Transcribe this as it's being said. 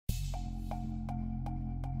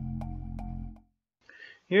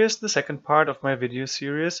Here's the second part of my video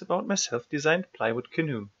series about my self-designed plywood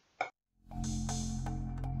canoe.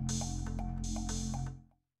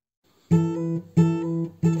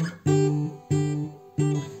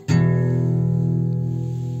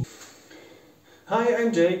 Hi,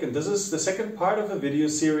 I'm Jake, and this is the second part of a video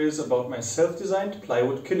series about my self-designed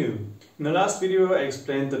plywood canoe. In the last video I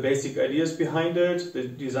explained the basic ideas behind it, the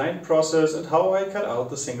design process and how I cut out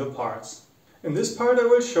the single parts. In this part I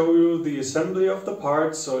will show you the assembly of the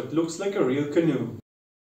parts so it looks like a real canoe.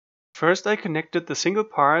 First I connected the single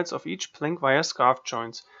parts of each plank via scarf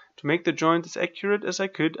joints. To make the joint as accurate as I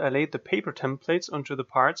could, I laid the paper templates onto the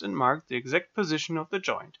parts and marked the exact position of the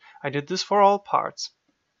joint. I did this for all parts.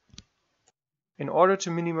 In order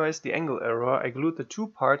to minimize the angle error, I glued the two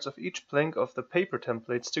parts of each plank of the paper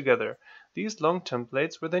templates together. These long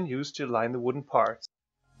templates were then used to align the wooden parts.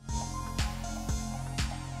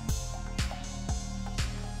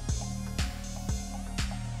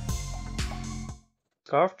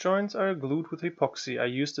 Scarf joints are glued with epoxy. I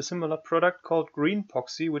used a similar product called green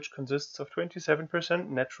epoxy, which consists of 27%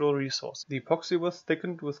 natural resource. The epoxy was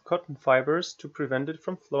thickened with cotton fibers to prevent it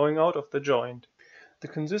from flowing out of the joint. The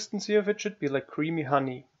consistency of it should be like creamy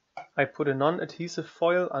honey. I put a non-adhesive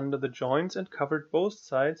foil under the joints and covered both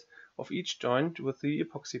sides of each joint with the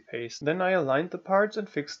epoxy paste. Then I aligned the parts and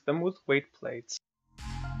fixed them with weight plates.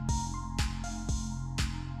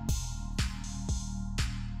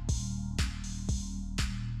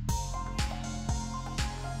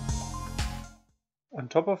 On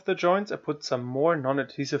top of the joints I put some more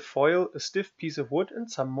non-adhesive foil, a stiff piece of wood and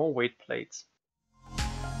some more weight plates.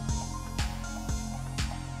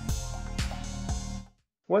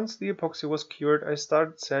 Once the epoxy was cured, I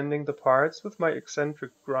started sanding the parts with my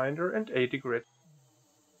Eccentric grinder and 80 grit.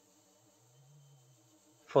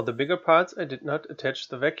 For the bigger parts I did not attach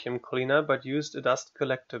the vacuum cleaner but used a dust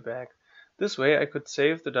collector bag. This way I could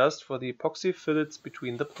save the dust for the epoxy fillets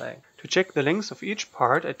between the planks. To check the length of each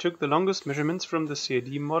part, I took the longest measurements from the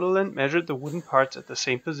CAD model and measured the wooden parts at the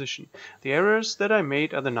same position. The errors that I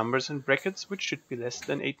made are the numbers and brackets, which should be less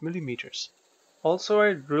than 8 mm. Also,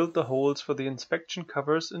 I drilled the holes for the inspection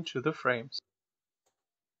covers into the frames.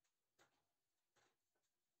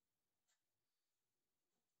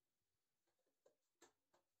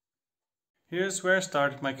 Here's where I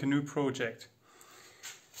started my canoe project.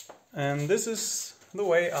 And this is the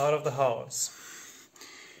way out of the house.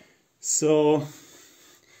 So,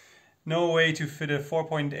 no way to fit a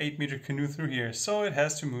 4.8 meter canoe through here, so it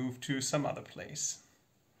has to move to some other place.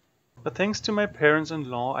 But thanks to my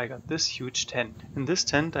parents-in-law I got this huge tent. In this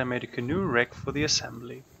tent I made a canoe rack for the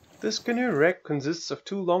assembly. This canoe rack consists of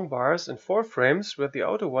 2 long bars and 4 frames where the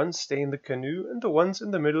outer ones stay in the canoe and the ones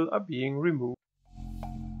in the middle are being removed.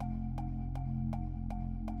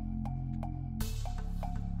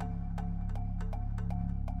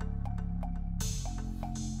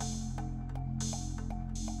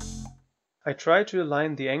 I tried to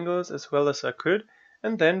align the angles as well as I could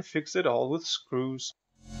and then fix it all with screws.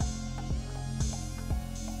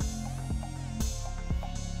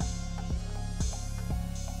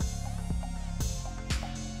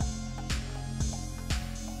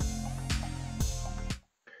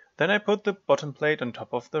 Then I put the bottom plate on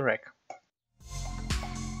top of the rack.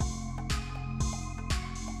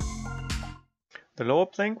 The lower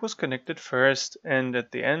plank was connected first and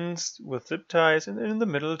at the ends with zip ties and in the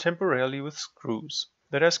middle temporarily with screws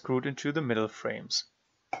that I screwed into the middle frames.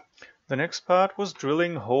 The next part was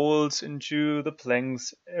drilling holes into the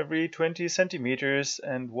planks every 20 centimeters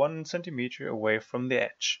and 1 centimeter away from the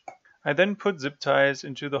edge. I then put zip ties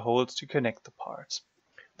into the holes to connect the parts.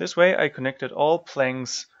 This way I connected all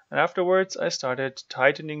planks and afterwards I started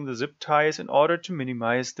tightening the zip ties in order to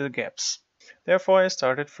minimize the gaps. Therefore I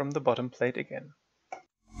started from the bottom plate again.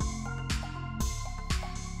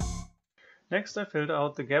 Next I filled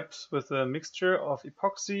out the gaps with a mixture of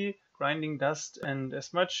epoxy, grinding dust and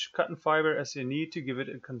as much cotton fiber as you need to give it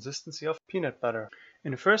a consistency of peanut butter.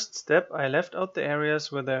 In the first step I left out the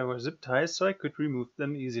areas where there were zip ties so I could remove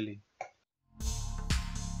them easily.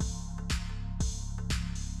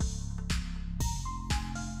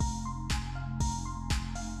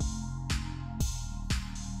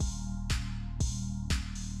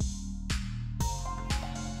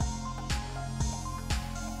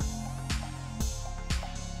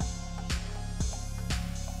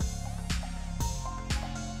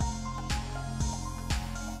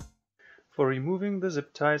 For removing the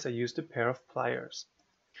zip ties I used a pair of pliers.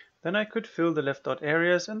 Then I could fill the left out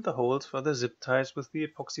areas and the holes for the zip ties with the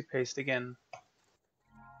epoxy paste again.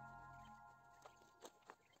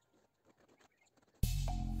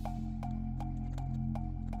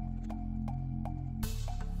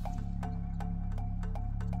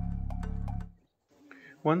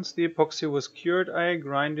 Once the epoxy was cured, I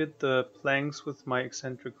grinded the planks with my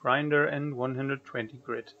Eccentric grinder and 120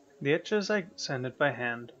 grit. The edges I sanded by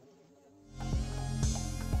hand.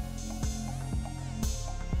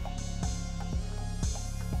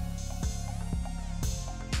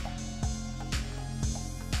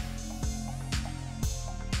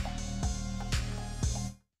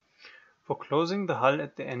 For closing the hull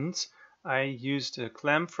at the ends, I used a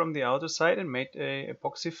clamp from the outer side and made a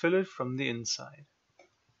epoxy fillet from the inside.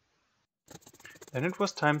 Then it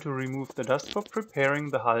was time to remove the dust for preparing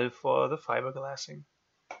the hull for the fiberglassing.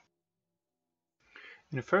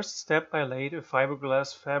 In the first step, I laid a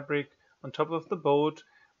fiberglass fabric on top of the boat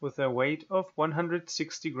with a weight of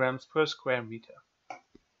 160 grams per square meter.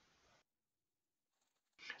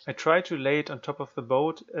 I tried to lay it on top of the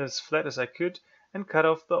boat as flat as I could and cut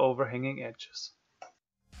off the overhanging edges.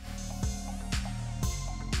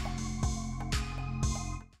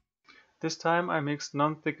 This time I mixed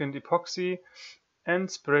non-thickened epoxy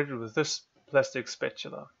and spread it with this plastic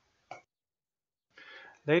spatula.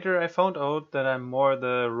 Later I found out that I'm more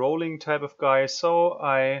the rolling type of guy, so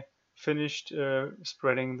I finished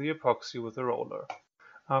spreading the epoxy with a roller.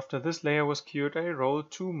 After this layer was cured, I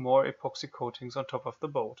rolled 2 more epoxy coatings on top of the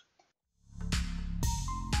boat.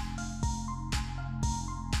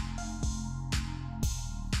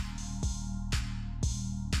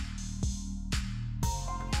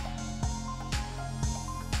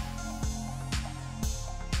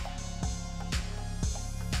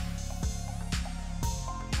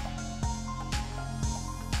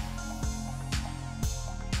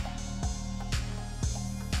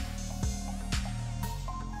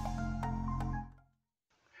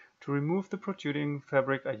 To remove the protruding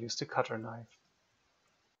fabric, I used a cutter knife.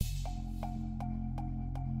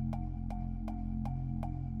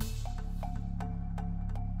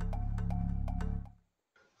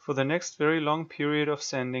 For the next very long period of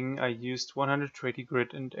sanding, I used 120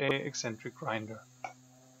 grit and a Eccentric grinder.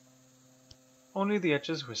 Only the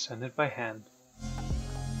edges were sanded by hand.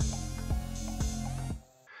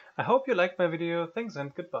 I hope you liked my video. Thanks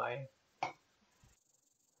and goodbye.